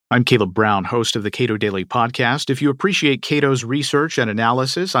I'm Caleb Brown, host of the Cato Daily Podcast. If you appreciate Cato's research and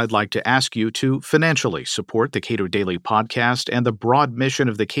analysis, I'd like to ask you to financially support the Cato Daily Podcast and the broad mission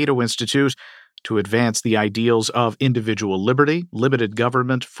of the Cato Institute to advance the ideals of individual liberty, limited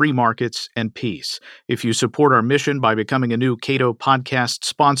government, free markets, and peace. If you support our mission by becoming a new Cato Podcast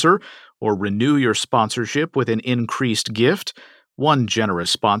sponsor or renew your sponsorship with an increased gift, one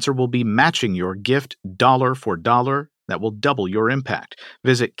generous sponsor will be matching your gift dollar for dollar. That will double your impact.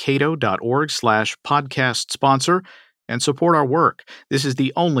 Visit cato.org/podcast sponsor and support our work. This is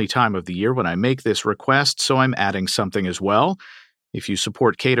the only time of the year when I make this request, so I'm adding something as well. If you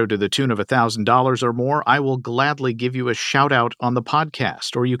support Cato to the tune of $1,000 or more, I will gladly give you a shout-out on the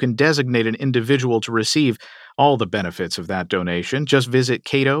podcast, or you can designate an individual to receive all the benefits of that donation. Just visit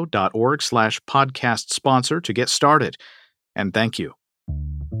cato.org/podcast sponsor to get started. And thank you.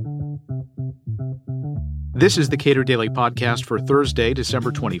 This is the Cato Daily Podcast for Thursday,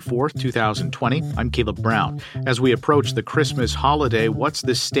 December 24th, 2020. I'm Caleb Brown. As we approach the Christmas holiday, what's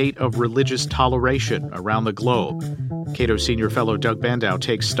the state of religious toleration around the globe? Cato Senior Fellow Doug Bandow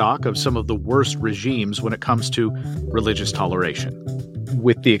takes stock of some of the worst regimes when it comes to religious toleration.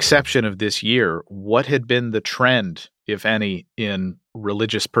 With the exception of this year, what had been the trend, if any, in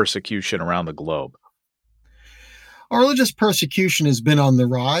religious persecution around the globe? Religious persecution has been on the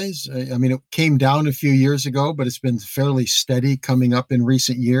rise. I mean, it came down a few years ago, but it's been fairly steady coming up in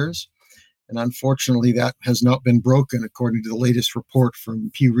recent years. And unfortunately, that has not been broken, according to the latest report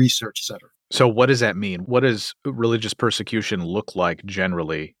from Pew Research Center. So what does that mean? What does religious persecution look like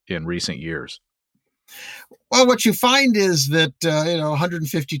generally in recent years? Well, what you find is that,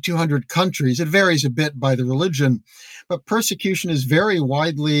 150, 200 countries, it varies a bit by the religion, but persecution is very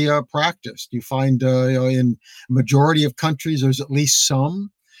widely practiced. You find, in a majority of countries, there's at least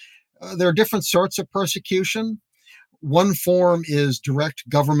some. There are different sorts of persecution. One form is direct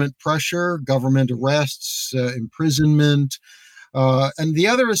government pressure, government arrests, imprisonment, and the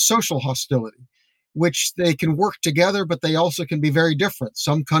other is social hostility, which they can work together, but they also can be very different.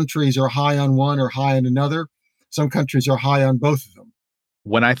 Some countries are high on one or high on another. Some countries are high on both of them.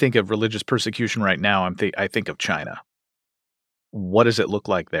 When I think of religious persecution right now, I think of China. What does it look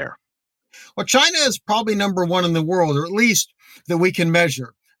like there? Well, China is probably number one in the world, or at least that we can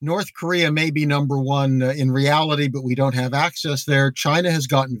measure. North Korea may be number one in reality, but we don't have access there. China has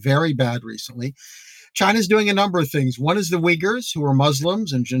gotten very bad recently. China's doing a number of things. One is the Uyghurs, who are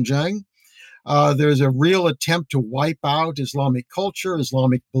Muslims in Xinjiang. There's a real attempt to wipe out Islamic culture,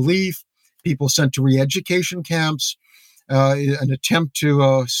 Islamic belief, people sent to re-education camps, an attempt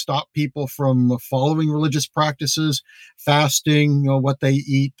to stop people from following religious practices, fasting, what they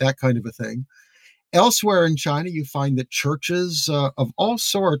eat, that kind of a thing. Elsewhere in China, you find that churches of all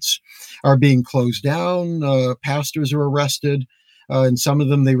sorts are being closed down, pastors are arrested. And some of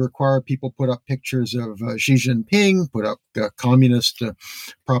them, they require people put up pictures of Xi Jinping, put up communist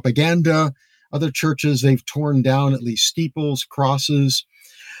propaganda. Other churches, they've torn down at least steeples, crosses.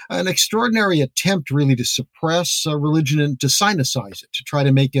 An extraordinary attempt really to suppress religion and to sinicize it, to try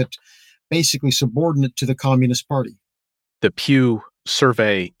to make it basically subordinate to the Communist Party. The Pew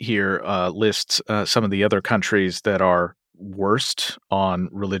survey here lists some of the other countries that are worst on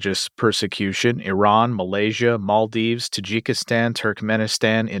religious persecution: Iran, Malaysia, Maldives, Tajikistan,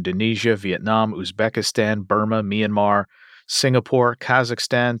 Turkmenistan, Indonesia, Vietnam, Uzbekistan, Burma, Myanmar, Singapore,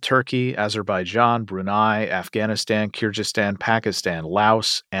 Kazakhstan, Turkey, Azerbaijan, Brunei, Afghanistan, Kyrgyzstan, Pakistan,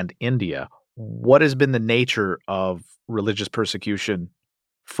 Laos, and India. What has been the nature of religious persecution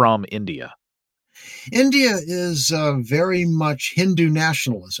from India? India is very much Hindu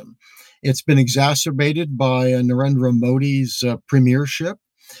nationalism. It's been exacerbated by Narendra Modi's premiership.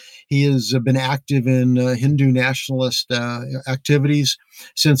 He has been active in Hindu nationalist activities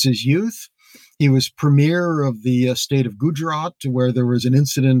since his youth. He was premier of the state of Gujarat, where there was an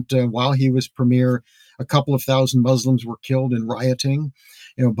incident while he was premier. A couple of thousand Muslims were killed in rioting,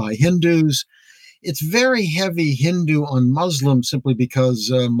 by Hindus. It's very heavy Hindu on Muslim simply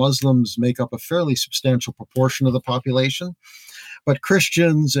because Muslims make up a fairly substantial proportion of the population. But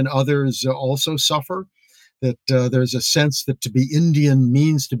Christians and others also suffer, that there's a sense that to be Indian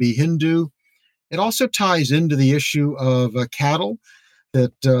means to be Hindu. It also ties into the issue of cattle,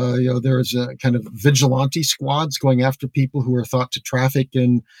 that there's a kind of vigilante squads going after people who are thought to traffic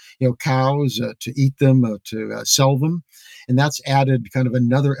in cows, to eat them, to sell them. And that's added kind of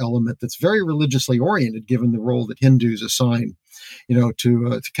another element that's very religiously oriented, given the role that Hindus assign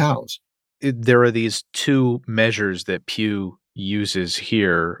to cows. There are these two measures that Pew uses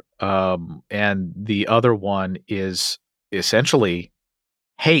here, and the other one is essentially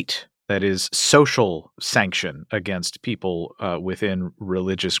hate. that is social sanction against people within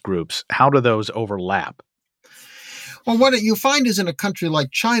religious groups. How do those overlap? Well, what you find is in a country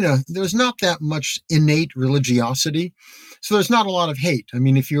like China, there's not that much innate religiosity. So there's not a lot of hate. I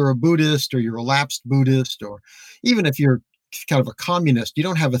mean, if you're a Buddhist or you're a lapsed Buddhist, or even if you're kind of a communist, you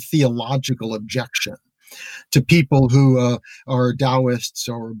don't have a theological objection to people who are Taoists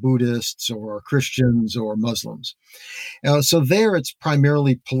or Buddhists or Christians or Muslims. So there it's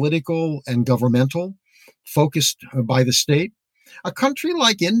primarily political and governmental, focused by the state. A country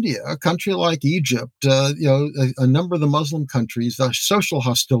like India, a country like Egypt, a number of the Muslim countries, the social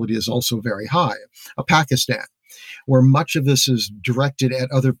hostility is also very high. Pakistan, where much of this is directed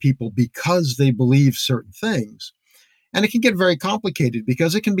at other people because they believe certain things. And it can get very complicated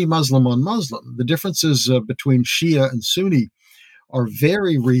because it can be Muslim on Muslim. The differences between Shia and Sunni are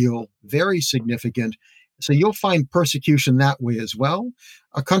very real, very significant. So you'll find persecution that way as well.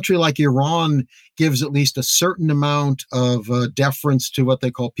 A country like Iran gives at least a certain amount of deference to what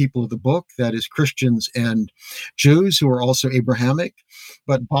they call people of the book, that is Christians and Jews who are also Abrahamic.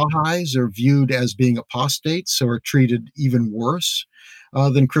 But Baha'is are viewed as being apostates, so are treated even worse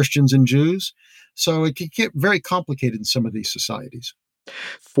than Christians and Jews. So it can get very complicated in some of these societies.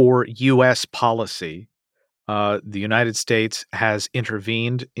 For U.S. policy, the United States has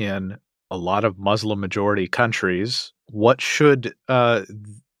intervened in a lot of Muslim-majority countries. What should the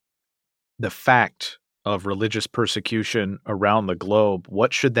fact of religious persecution around the globe,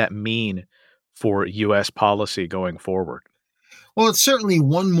 what should that mean for U.S. policy going forward? Well, it's certainly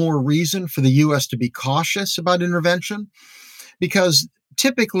one more reason for the U.S. to be cautious about intervention, because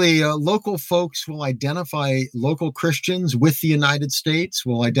typically local folks will identify local Christians with the United States,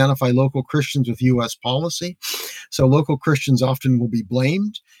 will identify local Christians with U.S. policy. So local Christians often will be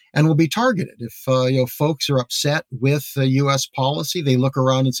blamed and will be targeted. If folks are upset with U.S. policy, they look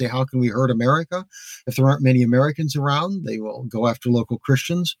around and say, how can we hurt America? If there aren't many Americans around, they will go after local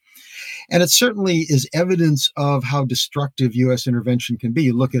Christians. And it certainly is evidence of how destructive U.S. intervention can be.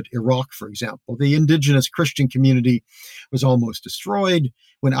 You look at Iraq, for example. The indigenous Christian community was almost destroyed.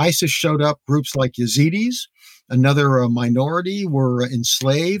 When ISIS showed up, groups like Yazidis, another minority, were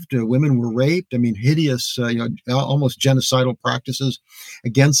enslaved. Women were raped. I mean, hideous, almost genocidal practices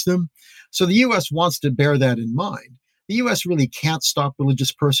against them. So the U.S. wants to bear that in mind. The U.S. really can't stop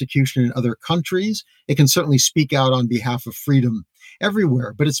religious persecution in other countries. It can certainly speak out on behalf of freedom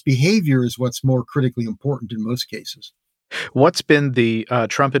everywhere, but its behavior is what's more critically important in most cases. What's been the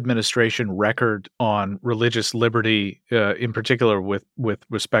Trump administration record on religious liberty, in particular with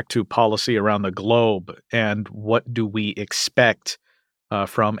respect to policy around the globe, and what do we expect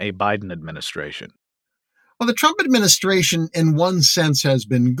from a Biden administration? Well, the Trump administration, in one sense, has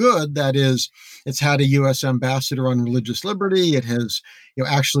been good. That is, it's had a U.S. ambassador on religious liberty. It has,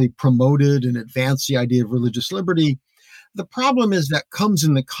 actually promoted and advanced the idea of religious liberty. The problem is that comes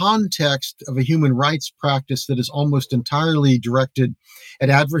in the context of a human rights practice that is almost entirely directed at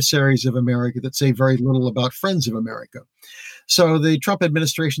adversaries of America that say very little about friends of America. So the Trump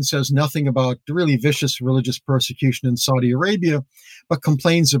administration says nothing about really vicious religious persecution in Saudi Arabia, but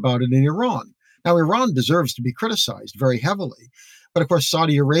complains about it in Iran. Now, Iran deserves to be criticized very heavily. But of course,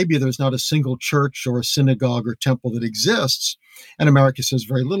 Saudi Arabia, there's not a single church or a synagogue or temple that exists. And America says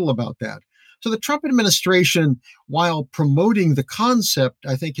very little about that. So the Trump administration, while promoting the concept,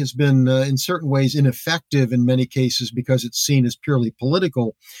 I think has been in certain ways ineffective in many cases because it's seen as purely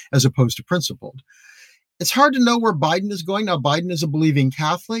political as opposed to principled. It's hard to know where Biden is going. Now, Biden is a believing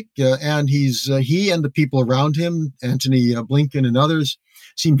Catholic, and he and the people around him, Antony Blinken and others,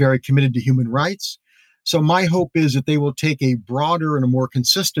 seem very committed to human rights. So my hope is that they will take a broader and a more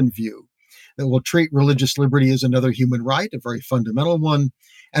consistent view that will treat religious liberty as another human right, a very fundamental one,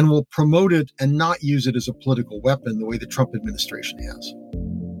 and will promote it and not use it as a political weapon the way the Trump administration has.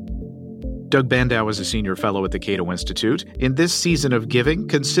 Doug Bandow is a senior fellow at the Cato Institute. In this season of giving,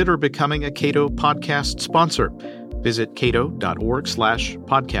 consider becoming a Cato podcast sponsor. Visit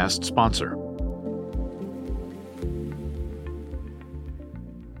cato.org/podcast sponsor.